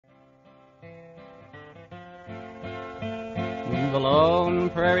The lone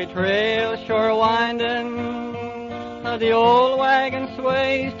prairie trail sure winding, the old wagon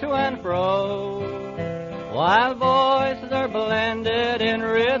sways to and fro, while voices are blended in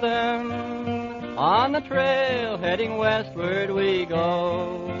rhythm. On the trail heading westward we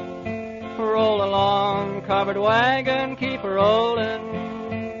go. Roll along, covered wagon, keep rolling.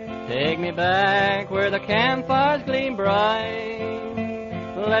 Take me back where the campfires gleam bright.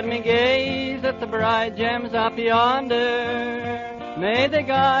 Let me gaze at the bright gems up yonder. May they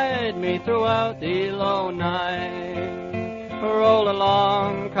guide me throughout the lone night. Roll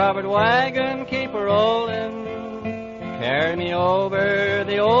along, covered wagon, keep rolling. Carry me over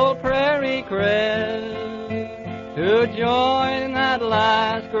the old prairie crest to join that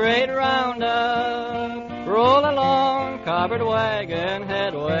last great roundup. Roll along, covered wagon,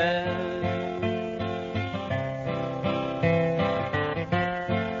 head west.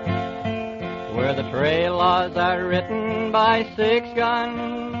 Where the trail laws are written by 6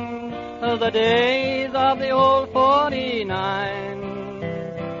 guns, the days of the old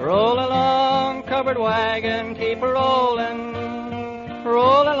 49. Roll along, covered wagon, keep rolling.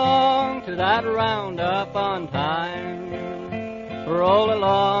 Roll along to that roundup on time. Roll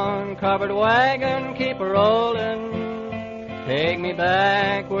along, covered wagon, keep rolling. Take me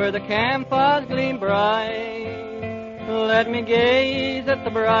back where the campfires gleam bright. Let me gaze at the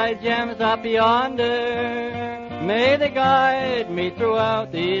bright gems up yonder. May they guide me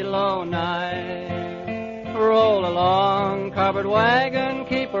throughout the lone night. Roll along, covered wagon,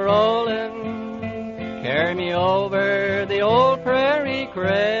 keep rolling. Carry me over the old prairie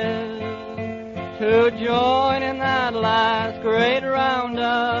crest to join in that last great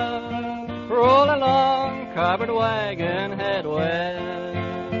roundup. Roll along, covered wagon, head west.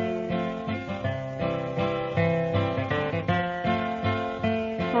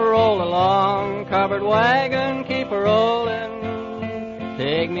 Roll along, covered wagon, keep rolling.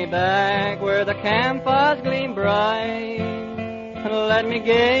 Take me back where the campfires gleam bright. Let me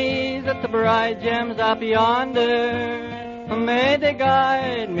gaze at the bright gems up yonder. May they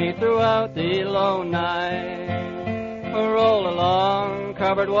guide me throughout the lone night. Roll along,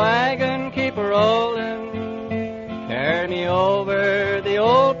 covered wagon, keep rolling. Carry me over the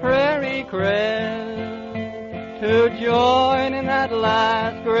old prairie crest to join in that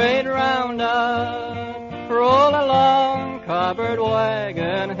last great roundup. Roll along, covered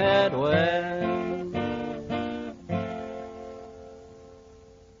wagon, head west.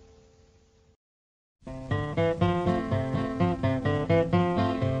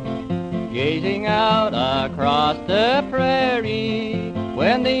 Gazing out across the prairie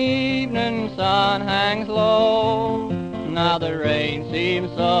when the evening sun hangs low. Now the rain seems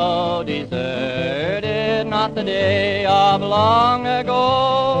so deserted, not the day of long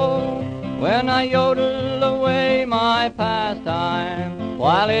ago, when I yodel away my pastime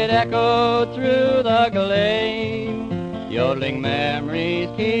while it echoed through the glade. Yodeling memories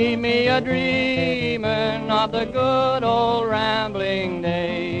keep me a-dreamin' of the good old rambling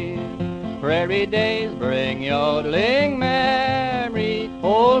days. Prairie days bring yodeling memories,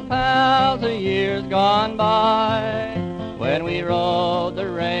 old pals of years gone by, when we rode the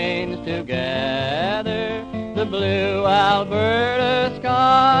range together, the blue Alberta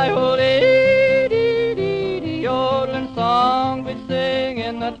sky. Oh, dee-dee-dee-dee, yodeling songs we'd sing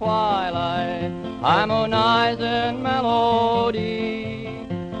in the twilight, harmonizing melody.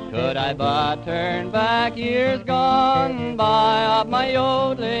 Could I but turn back years gone by of my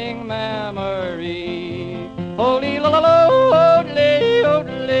yodeling memory. Holy la la la, odely,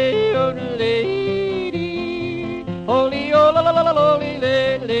 odely, odely, dee. Holy oh la la la la, holy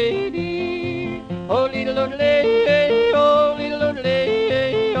lady, holy lodely, holy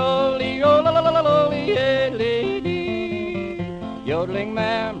lodely, holy oh la la la la, holy lady. Yodeling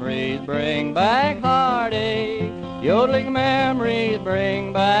memories bring back heartache. Yodeling memories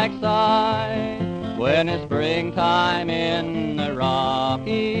bring back sighs. When it's springtime in the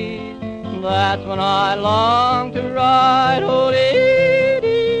Rockies, that's when I long to ride. Oh,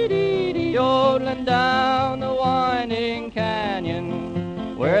 dee-dee-dee-dee, yodeling down the winding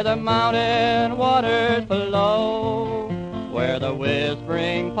canyon, where the mountain waters flow, where the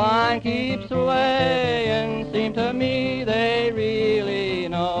whispering pine keeps swaying. Seem to me they really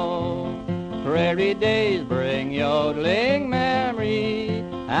know. Prairie days bring yodeling memories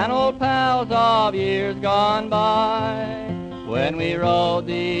and old pals of years gone by, when we rode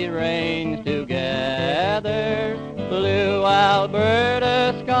the range together, blue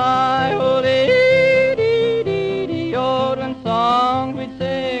Alberta sky. Oh, dee-dee-dee-dee, yodeling songs we'd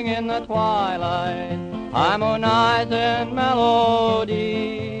sing in the twilight, harmonizing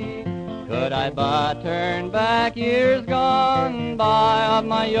melody. Could I but turn back years gone by of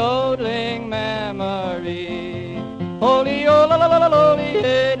my yodeling memory. Holy oh la la la la holy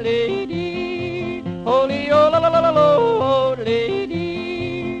lady, holy oh la la la la holy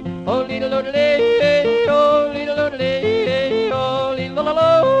lady, holy la la lady, holy la la lady, holy la la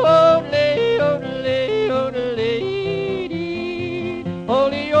la lady,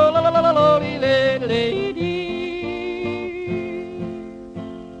 holy oh la la la la holy lady.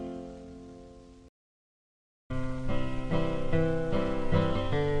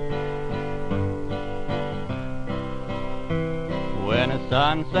 When it's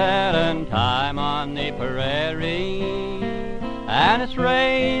sunset and time on the prairie, and its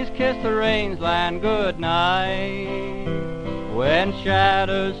rays kiss the rangeland good night, when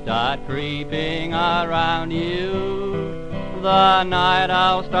shadows start creeping around you, the night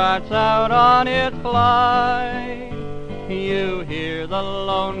owl starts out on its flight. You hear the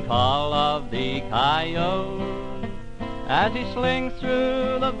lone call of the coyote as he slings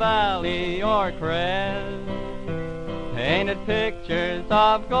through the valley or crest. Painted pictures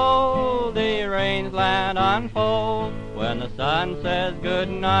of gold the rangeland unfold when the sun says good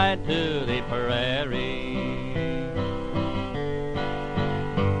night to the prairie.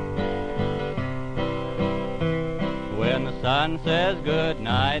 When the sun says good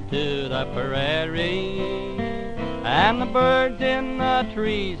night to the prairie, and the birds in the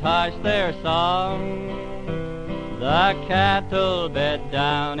trees hush their song, the cattle bed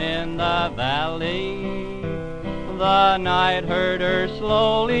down in the valley, the night herders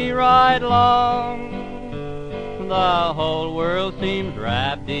slowly ride along. The whole world seems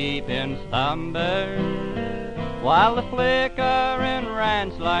wrapped deep in slumber, while the flickering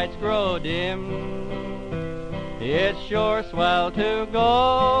ranch lights grow dim. It's sure swell to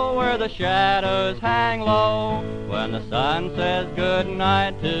go where the shadows hang low when the sun says good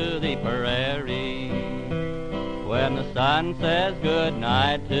night to the prairie. When the sun says good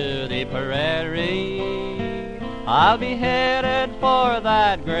night to the prairie, I'll be headed for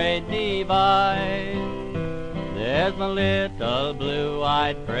that great divide. There's my little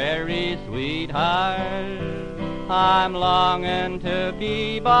blue-eyed prairie sweetheart, I'm longing to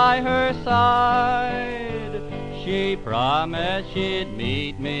be by her side. She promised she'd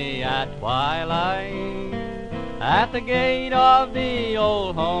meet me at twilight at the gate of the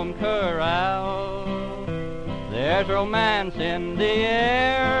old home corral. There's romance in the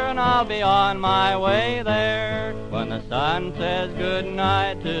air, and I'll be on my way there when the sun says good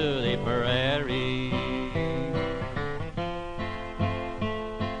night to the prairie.